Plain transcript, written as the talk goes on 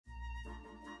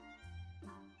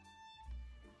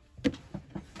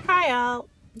Hi all,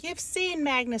 you've seen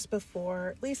Magnus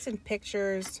before, at least in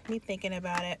pictures, me thinking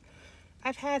about it.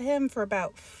 I've had him for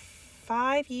about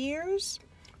 5 years.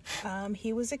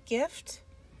 He was a gift.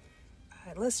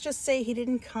 Let's just say he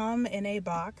didn't come in a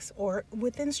box or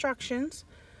with instructions.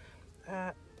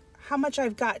 How much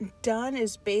I've gotten done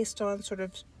is based on sort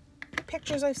of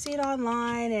pictures I've seen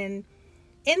online and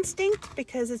instinct,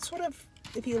 because it's sort of,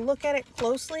 if you look at it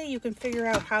closely, you can figure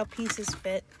out how pieces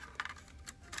fit.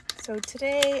 So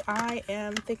today I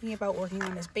am thinking about working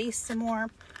on his base some more,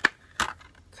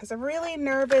 because I'm really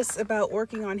nervous about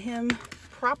working on him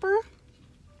proper.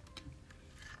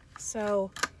 So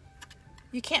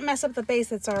you can't mess up the base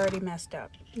that's already messed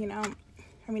up, you know?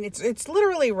 I mean, it's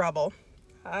literally rubble.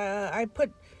 I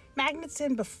put magnets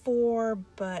in before,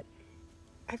 but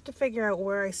I have to figure out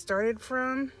where I started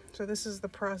from. So this is the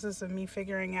process of me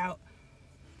figuring out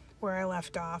where I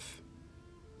left off.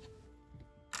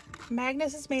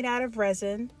 Magnus is made out of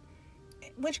resin,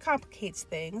 which complicates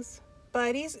things,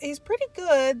 but he's pretty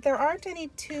good. There aren't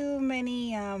too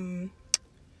many,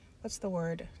 what's the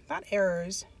word? Not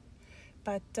errors,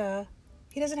 but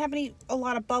he doesn't have a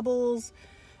lot of bubbles.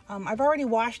 I've already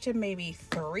washed him maybe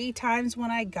 3 times when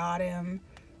I got him.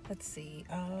 Let's see.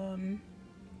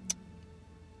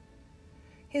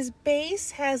 His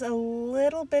base has a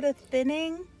little bit of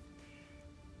thinning,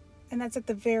 and that's at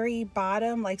the very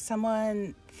bottom, like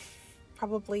someone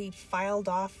probably filed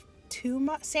off too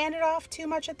much, sanded off too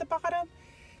much at the bottom,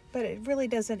 but it really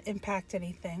doesn't impact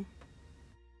anything.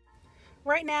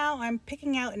 Right now I'm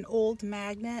picking out an old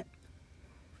magnet,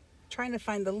 trying to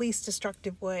find the least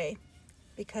destructive way,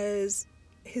 because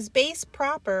his base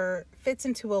proper fits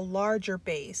into a larger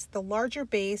base. The larger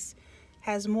base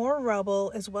has more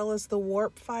rubble as well as the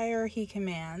warp fire he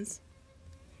commands.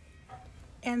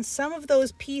 And some of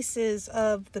those pieces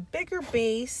of the bigger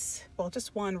base, well,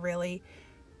 just one really,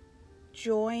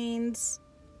 joins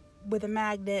with a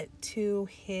magnet to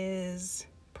his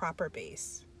proper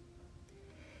base.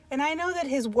 And I know that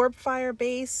his warp fire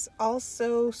base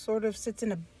also sort of sits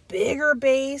in a bigger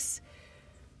base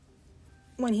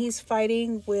when he's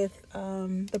fighting with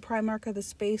the Primarch of the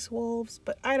Space Wolves,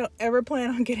 but I don't ever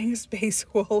plan on getting a Space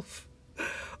Wolf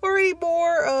or any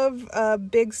more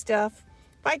of big stuff.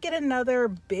 If I get another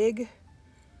big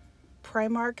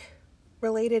Primarch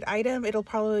related item, it'll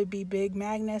probably be Big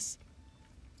Magnus.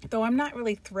 Though I'm not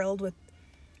really thrilled with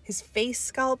his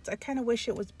face sculpt. I kind of wish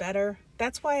it was better.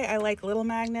 That's why I like Little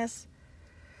Magnus.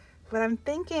 But I'm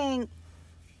thinking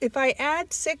if I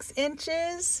add 6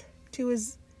 inches to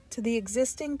the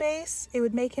existing base, it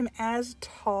would make him as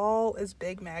tall as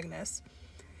Big Magnus.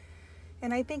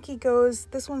 And I think he goes,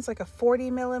 this one's like a 40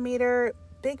 millimeter.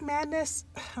 Big Magnus,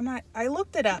 I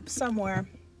looked it up somewhere.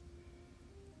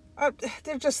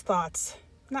 They're just thoughts.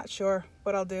 Not sure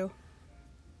what I'll do.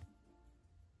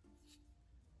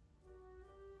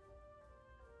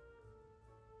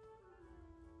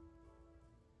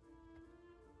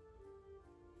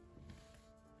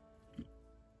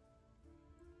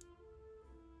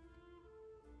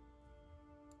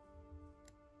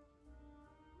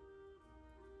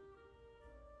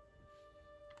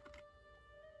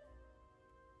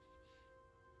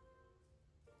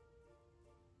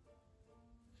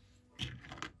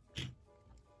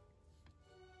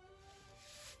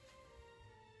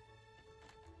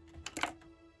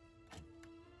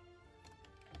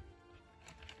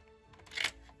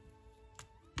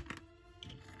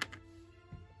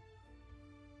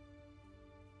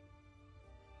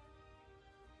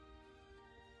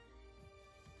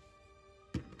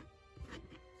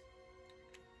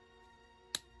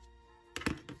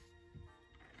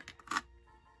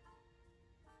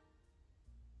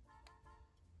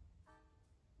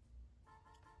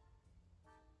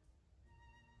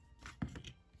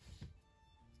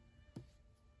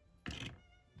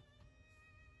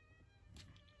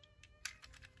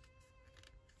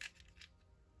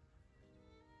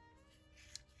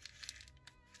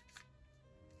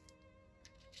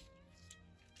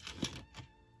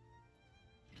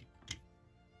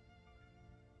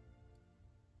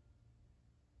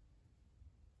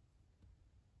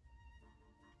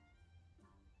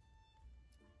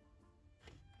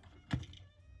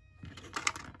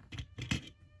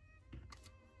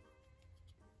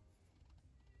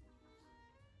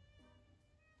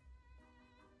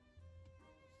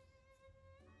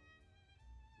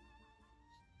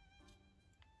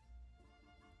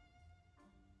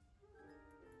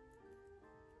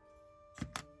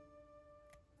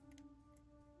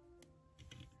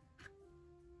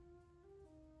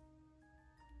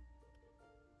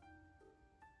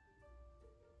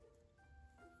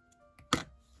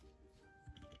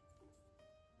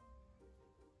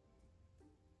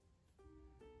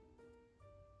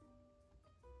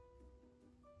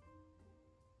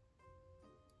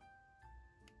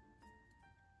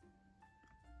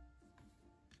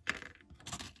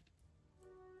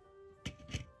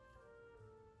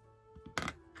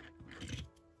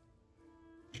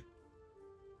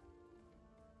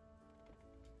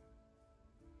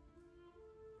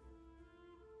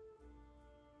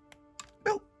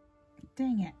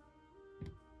 Dang it.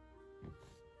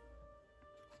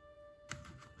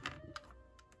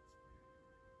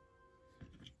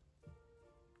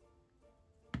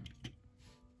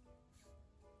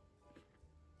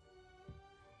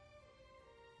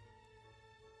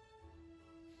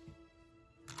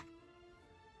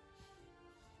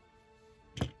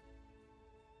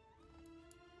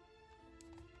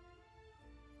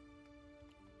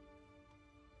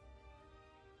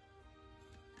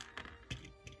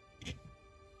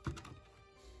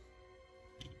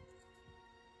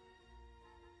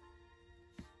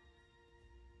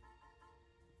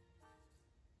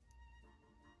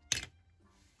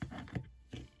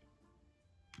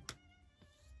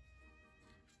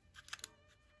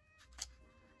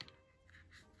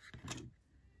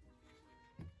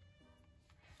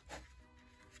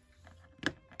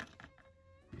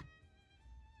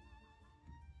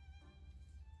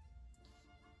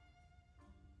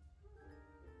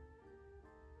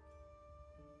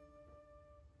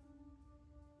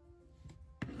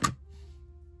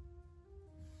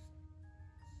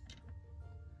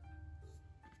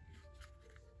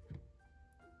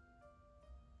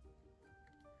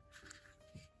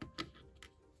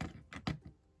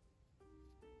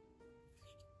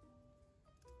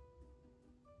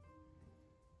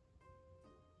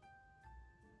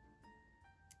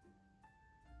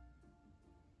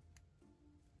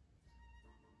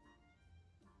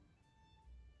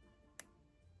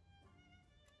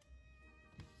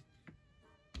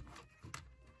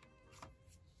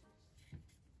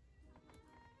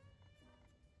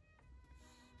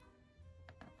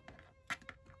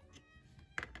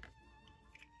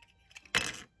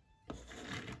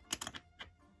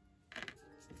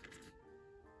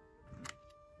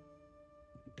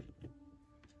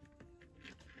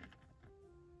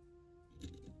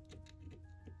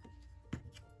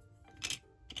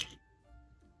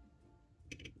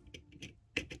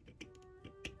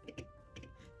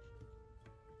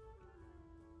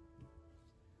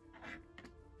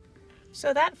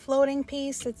 So that floating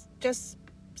piece that just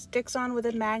sticks on with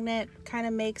a magnet kind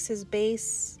of makes his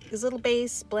base, his little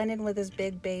base blend in with his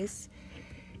big base.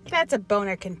 That's a bone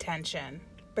of contention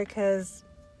because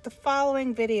the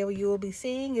following video you will be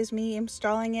seeing is me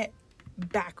installing it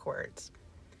backwards.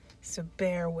 So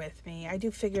bear with me. I do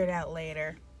figure it out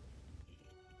later.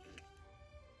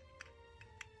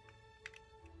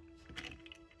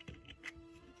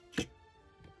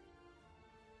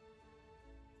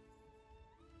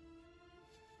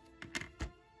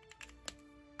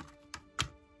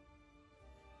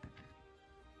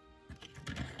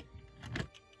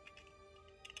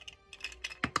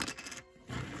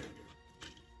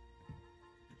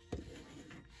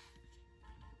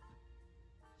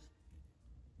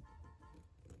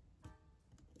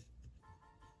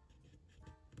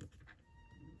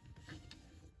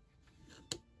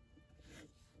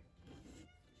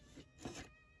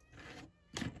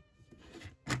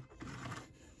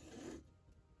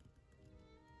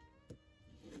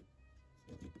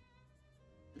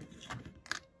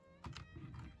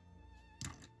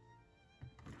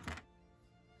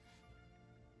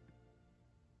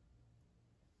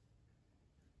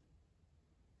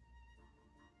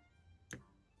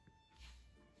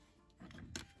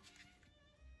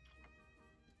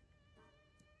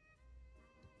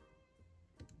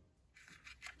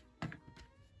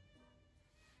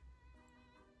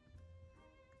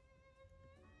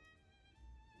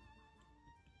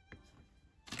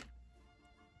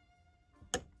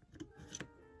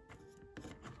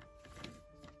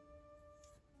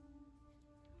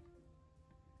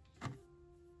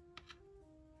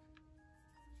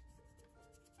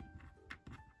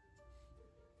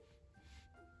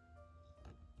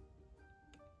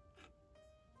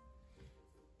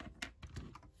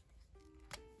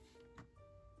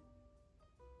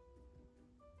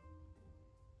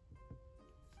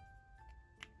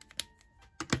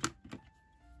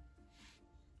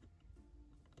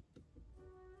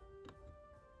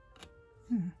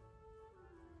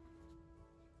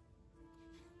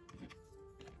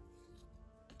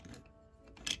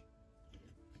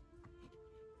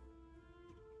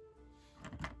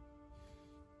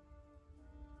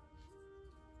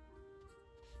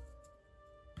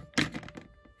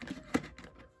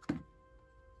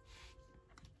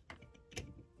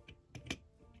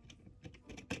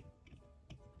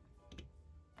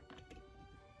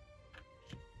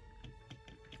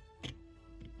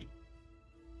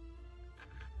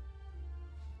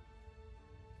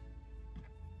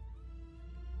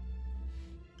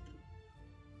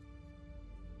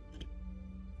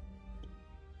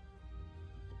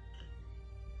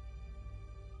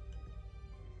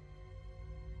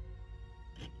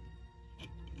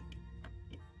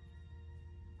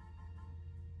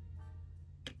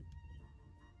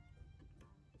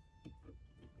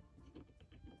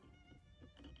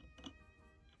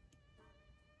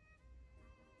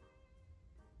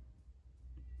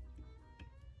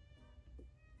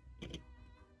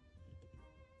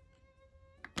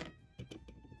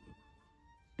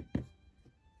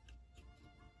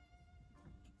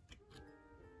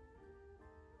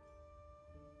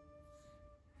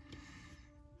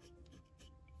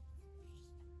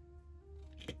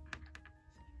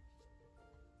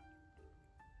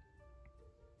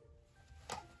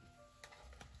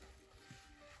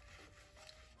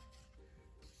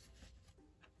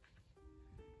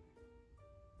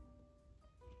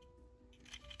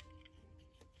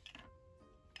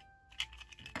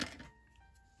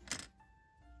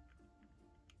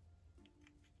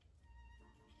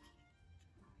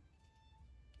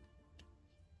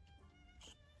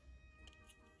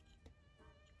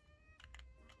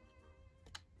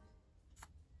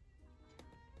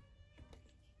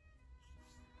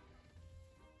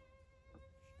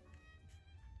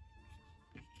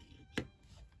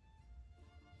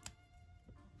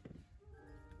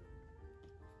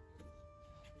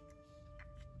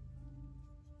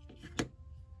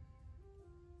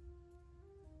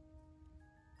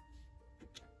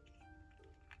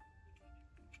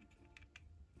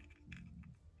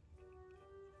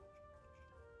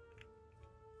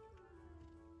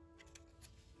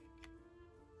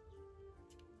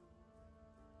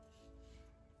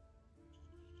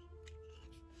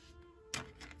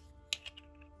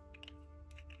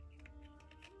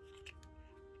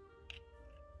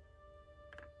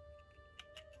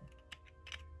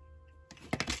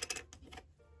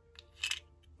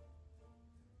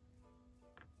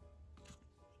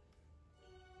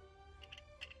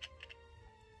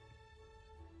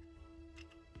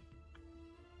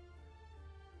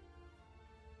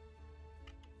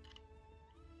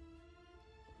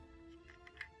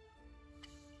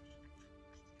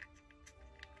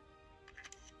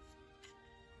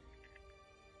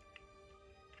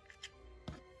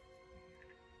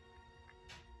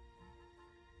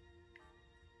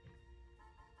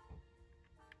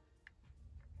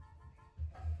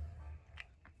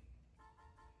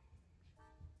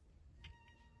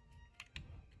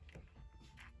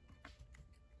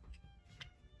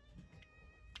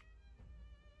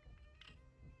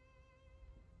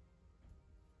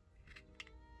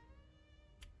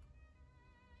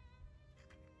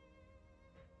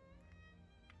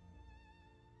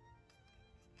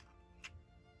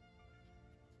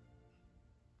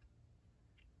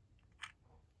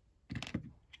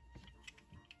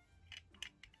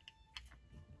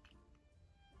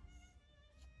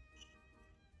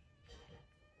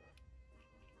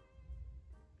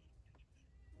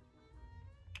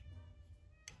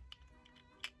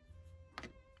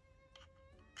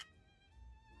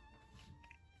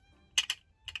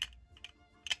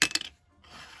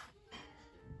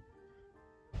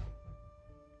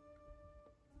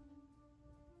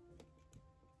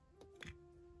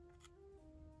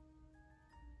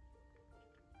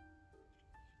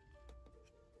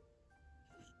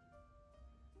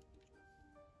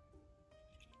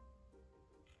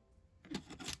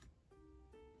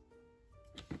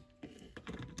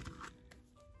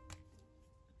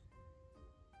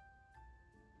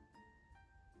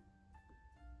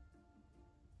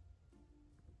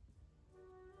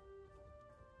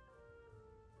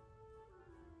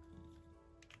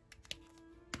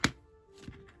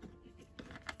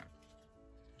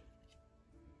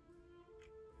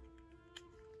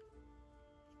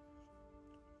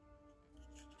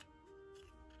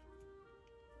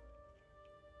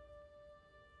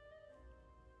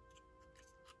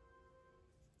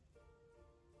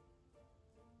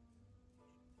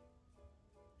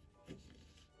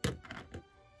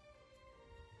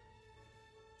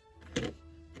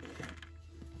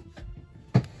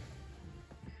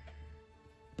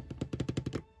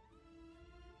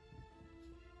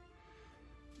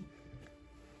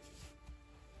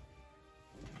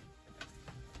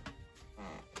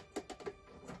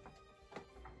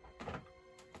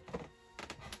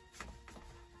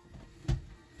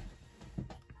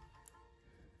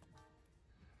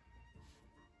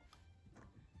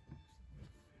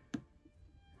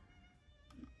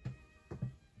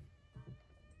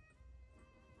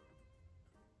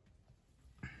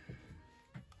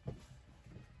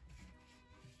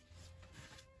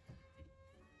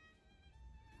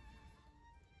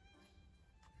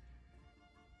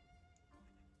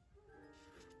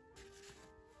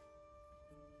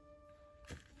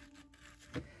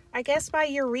 I guess my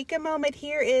eureka moment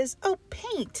here is, oh,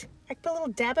 paint. I put a little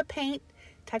dab of paint,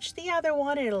 touch the other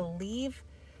one, and it'll leave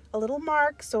a little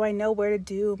mark so I know where to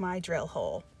do my drill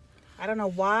hole. I don't know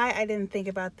why I didn't think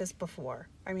about this before.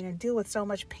 I mean, I deal with so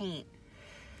much paint.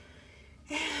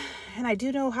 And I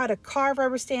do know how to carve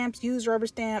rubber stamps, use rubber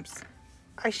stamps.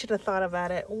 I should have thought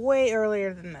about it way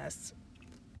earlier than this.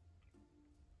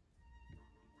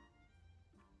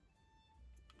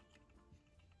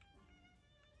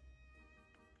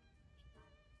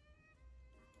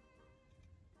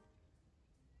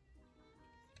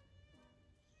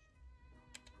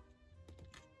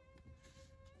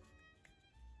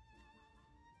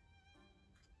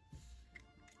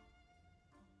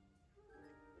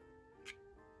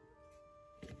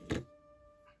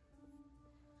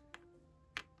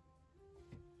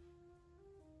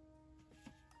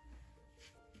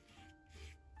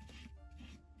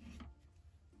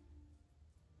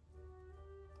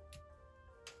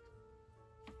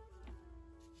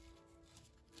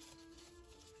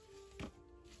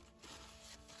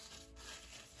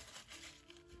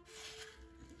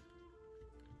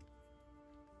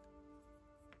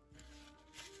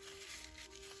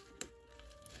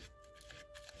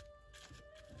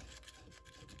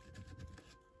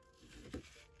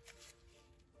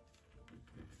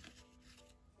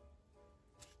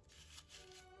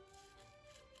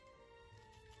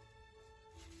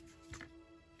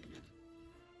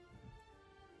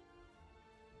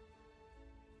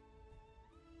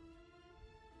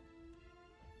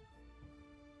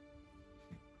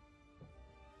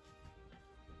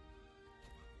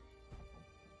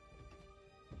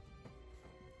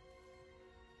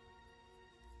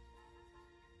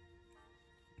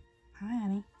 Hi,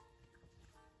 honey.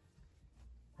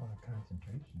 A lot of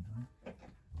concentration, huh?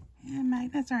 Yeah,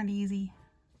 magnets aren't easy.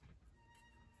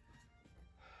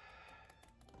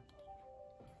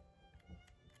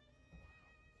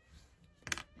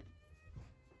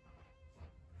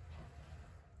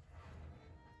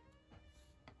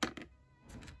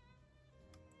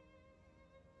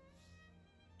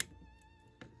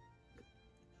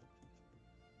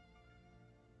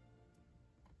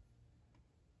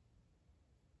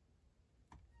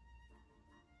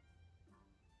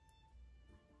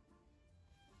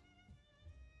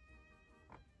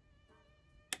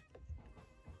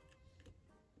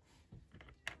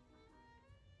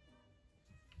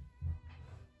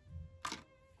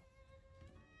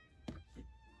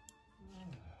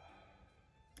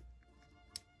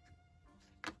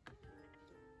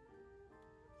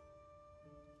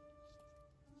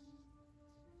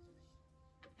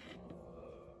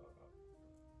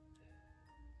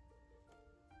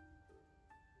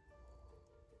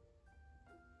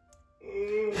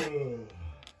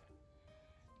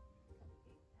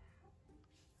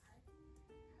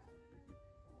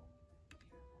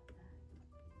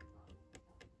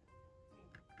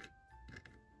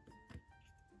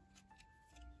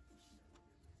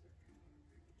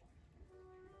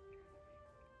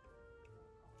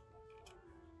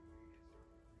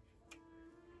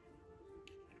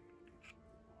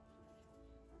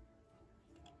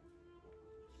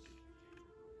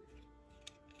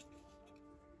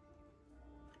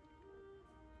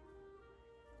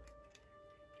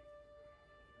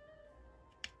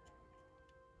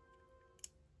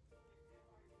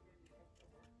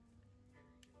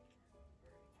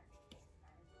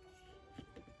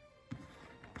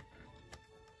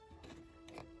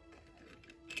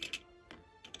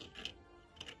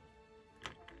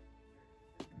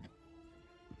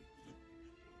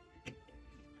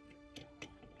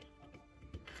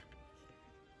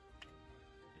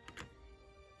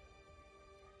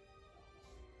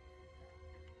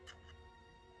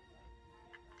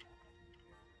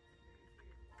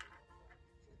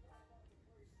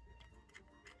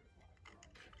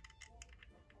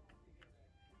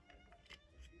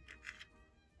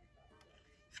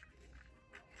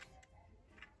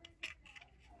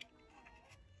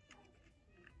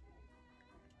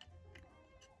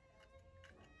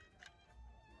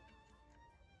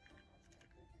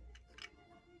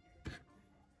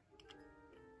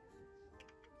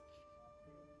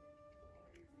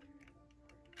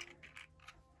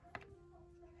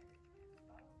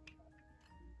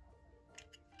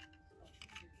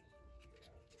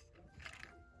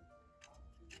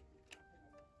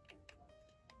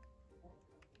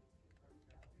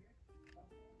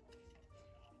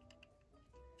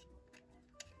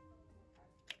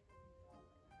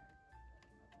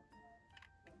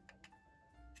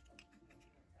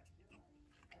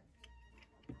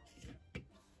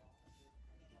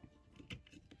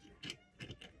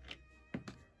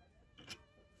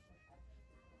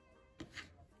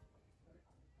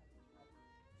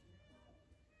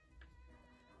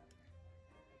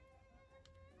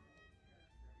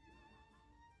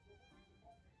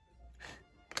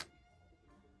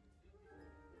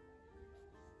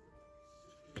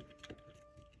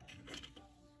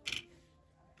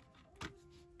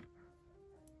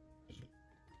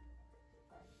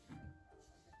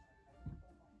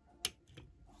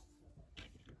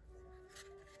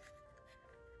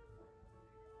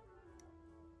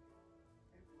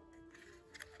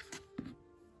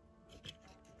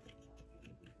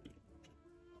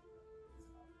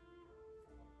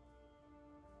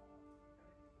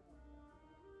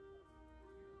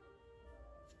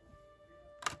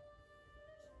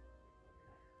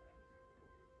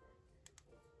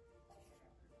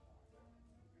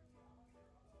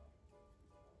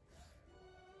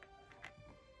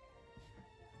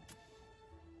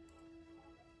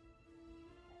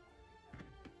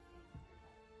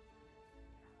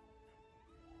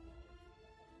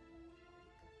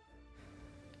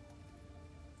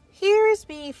 was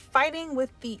me fighting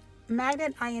with the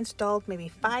magnet I installed maybe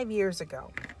 5 years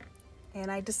ago.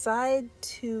 And I decided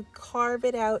to carve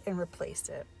it out and replace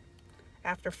it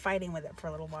after fighting with it for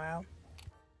a little while.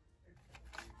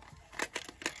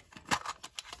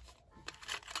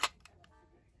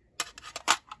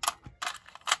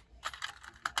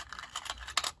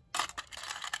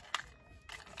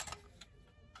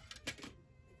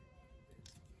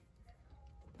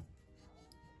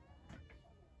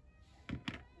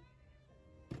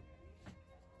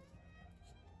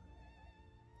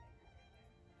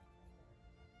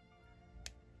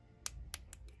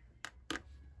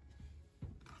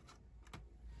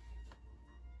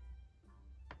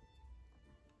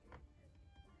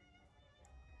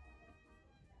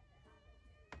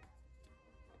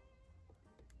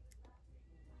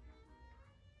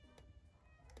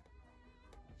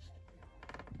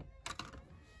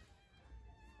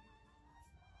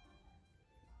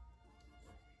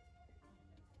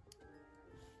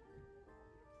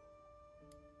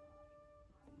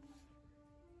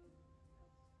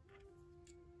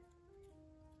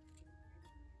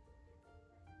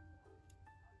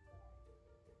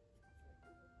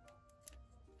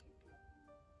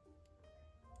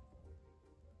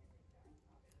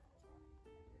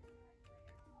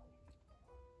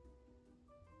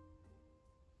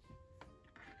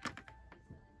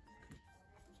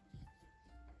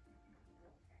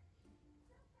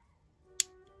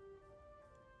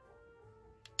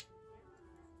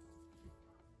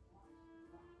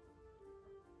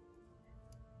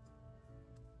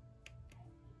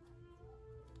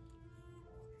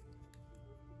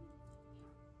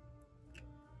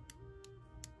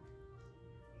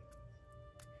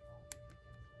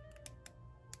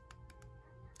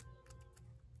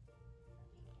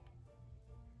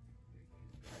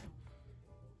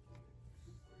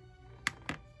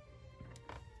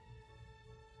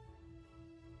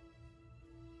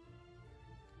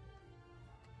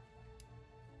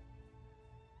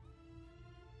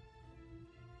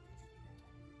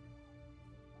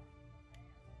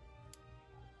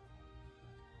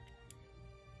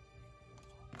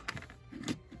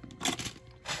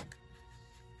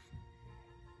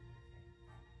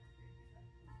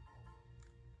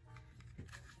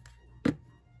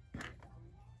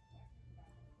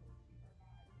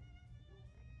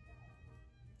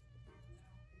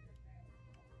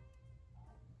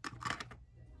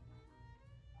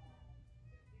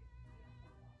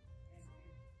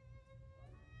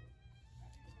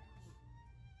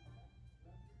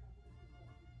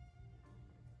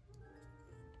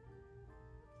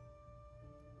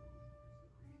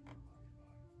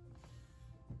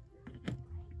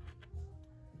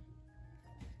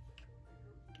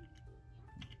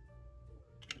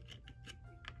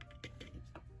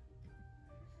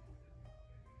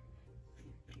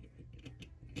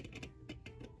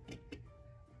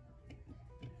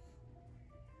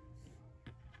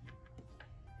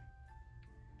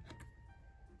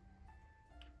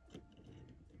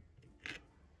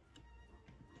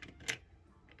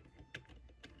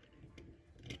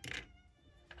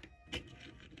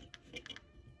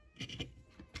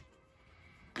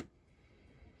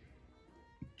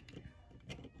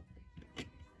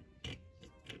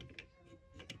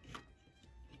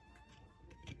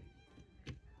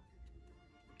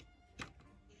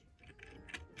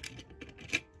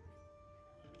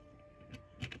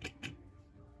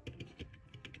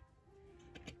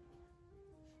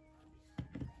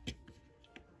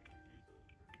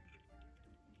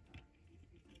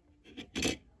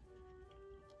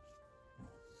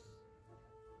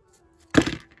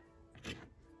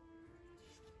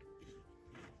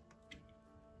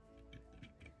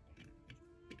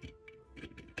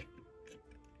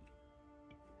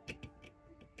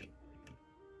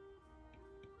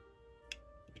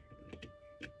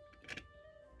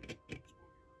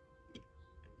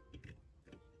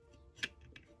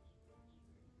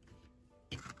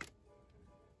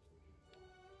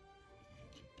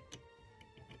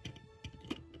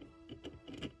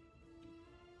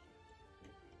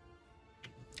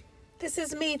 This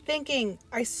is me thinking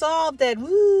I solved it.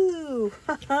 Woo!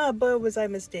 Haha, boy, was I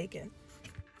mistaken.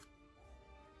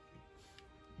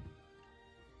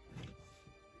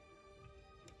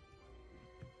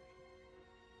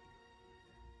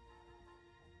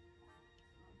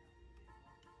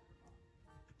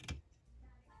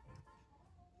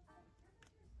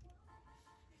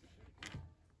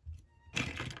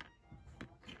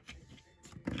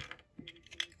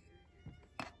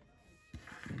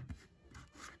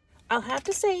 I'll have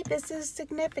to say this is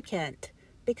significant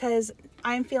because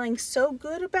I'm feeling so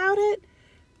good about it.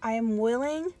 I am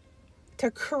willing to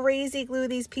crazy glue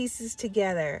these pieces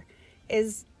together.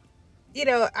 is, you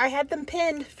know, I had them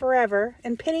pinned forever,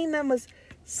 and pinning them was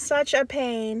such a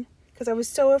pain because I was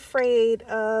so afraid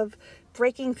of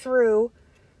breaking through,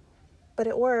 but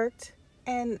it worked.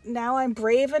 And now I'm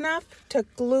brave enough to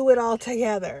glue it all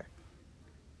together.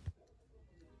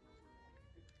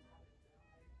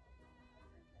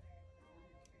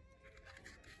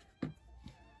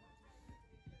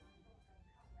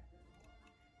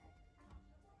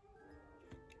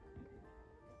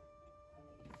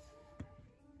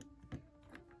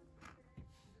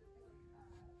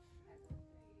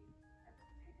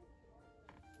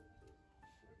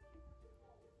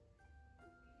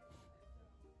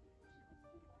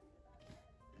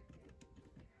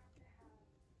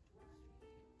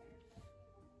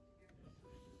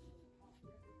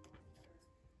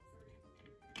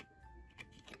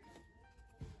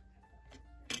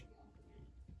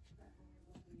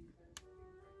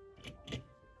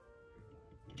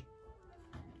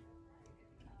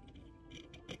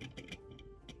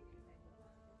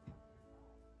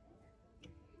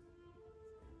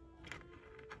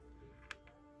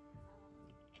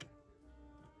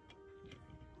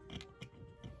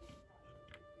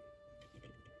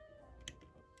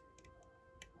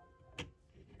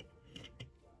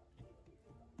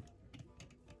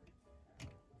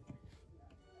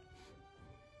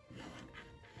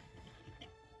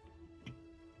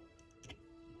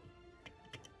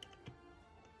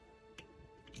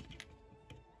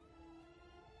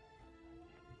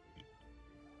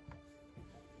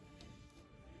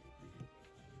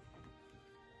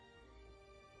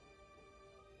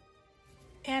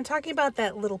 And talking about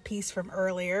that little piece from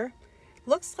earlier,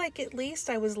 looks like at least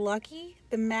I was lucky.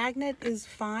 The magnet is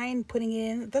fine putting it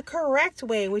in the correct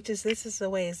way, which is this is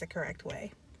the correct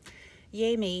way.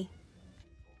 Yay me.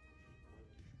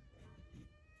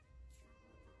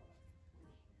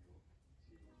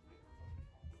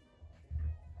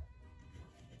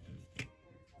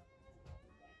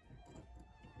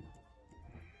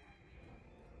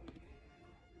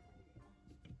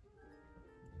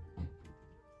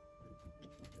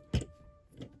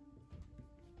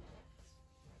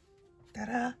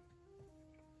 Ta-da.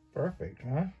 Perfect,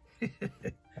 huh?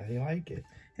 How do you like it?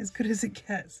 As good as it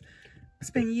gets. It's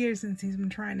been years since he's been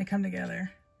trying to come together.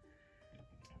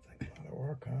 It's like a lot of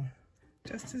work, huh?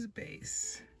 Just his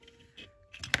base.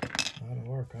 A lot of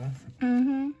work, huh?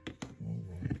 Mm-hmm.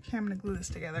 Okay. Okay, I'm gonna glue this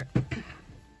together.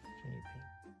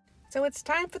 So it's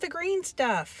time for the green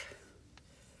stuff.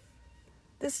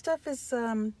 This stuff is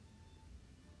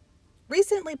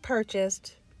recently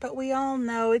purchased, but we all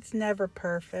know it's never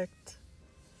perfect.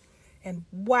 And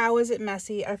wow, is it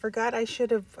messy. I forgot I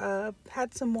should have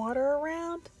had some water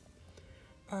around.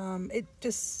 It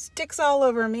just sticks all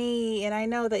over me, and I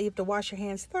know that you have to wash your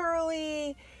hands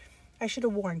thoroughly. I should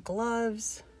have worn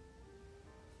gloves.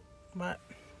 But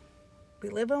we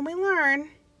live and we learn.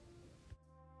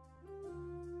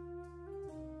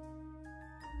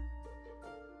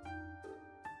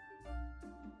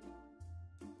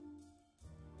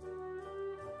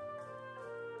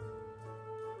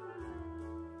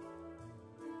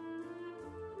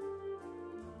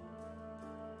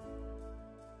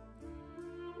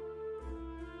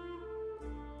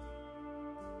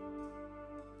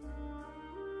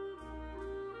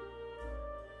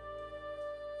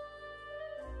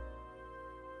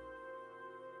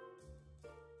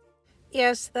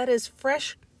 Yes, that is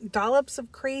fresh dollops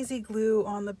of crazy glue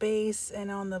on the base and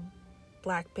on the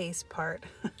black base part.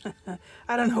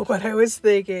 I don't know what I was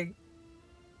thinking.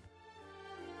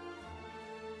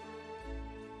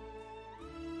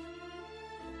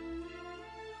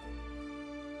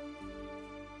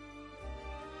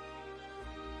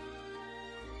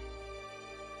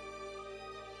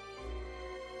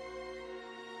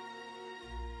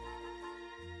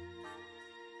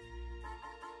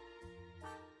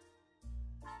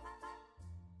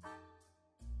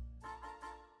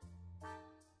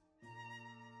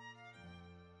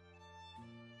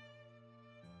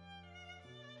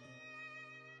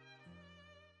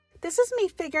 This is me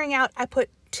figuring out I put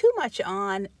too much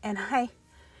on and I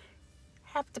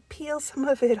have to peel some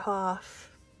of it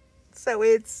off. So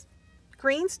it's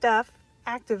green stuff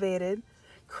activated,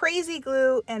 crazy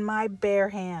glue, and my bare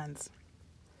hands.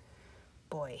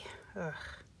 Boy, ugh.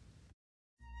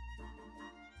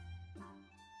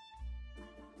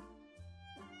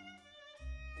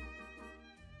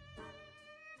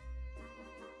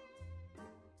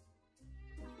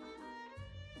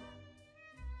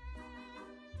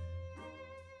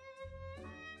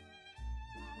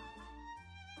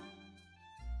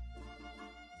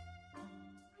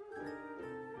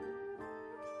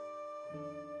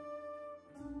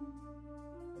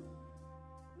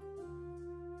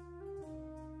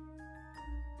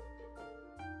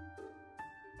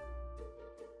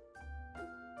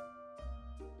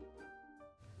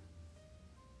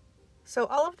 So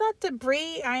all of that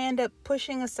debris I end up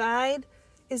pushing aside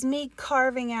is me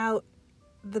carving out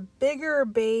the bigger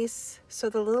base so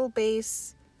the little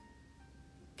base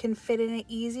can fit in it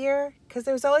easier, because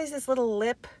there was always this little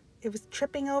lip it was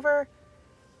tripping over.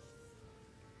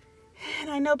 And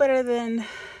I know better than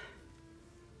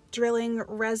drilling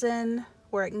resin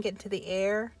where it can get into the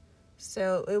air,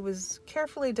 so it was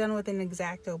carefully done with an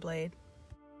X-Acto blade.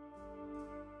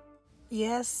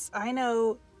 Yes, I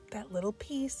know that little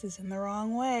piece is in the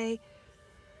wrong way.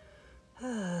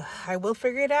 I will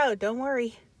figure it out, don't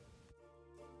worry.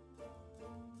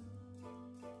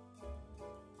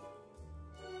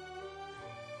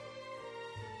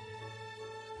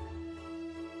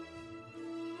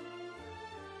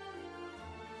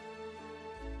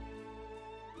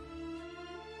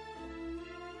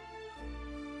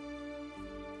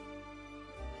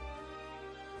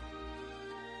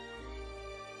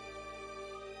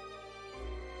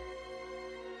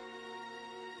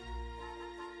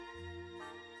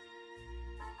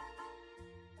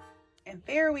 And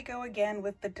there we go again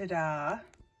with the ta-da.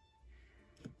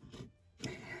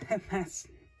 And that's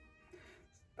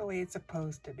the way it's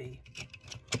supposed to be.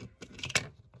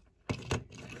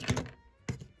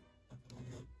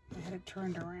 I had it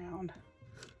turned around.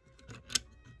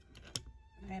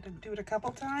 I had to do it a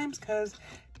couple times because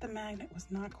the magnet was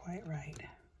not quite right.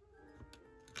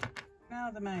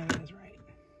 Now the magnet is right,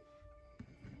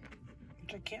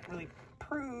 which I can't really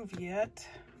prove yet.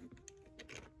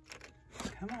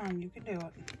 Come on, you can do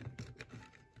it.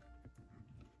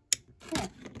 Come on.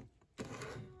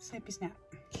 Snippy snap.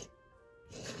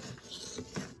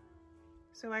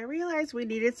 So I realized we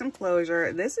needed some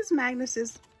closure. This is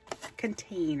Magnus's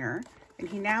container, and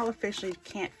he now officially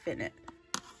can't fit in it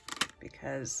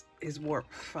because his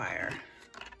warp fire.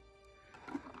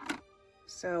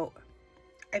 So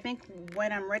I think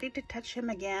when I'm ready to touch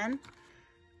him again,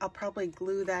 I'll probably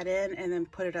glue that in and then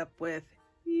put it up with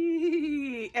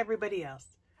everybody else.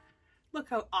 Look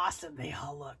how awesome they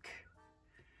all look.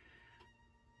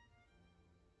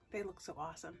 They look so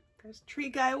awesome. There's Tree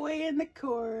Guy way in the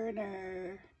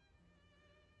corner.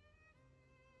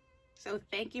 So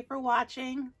thank you for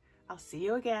watching. I'll see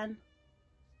you again.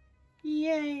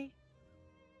 Yay!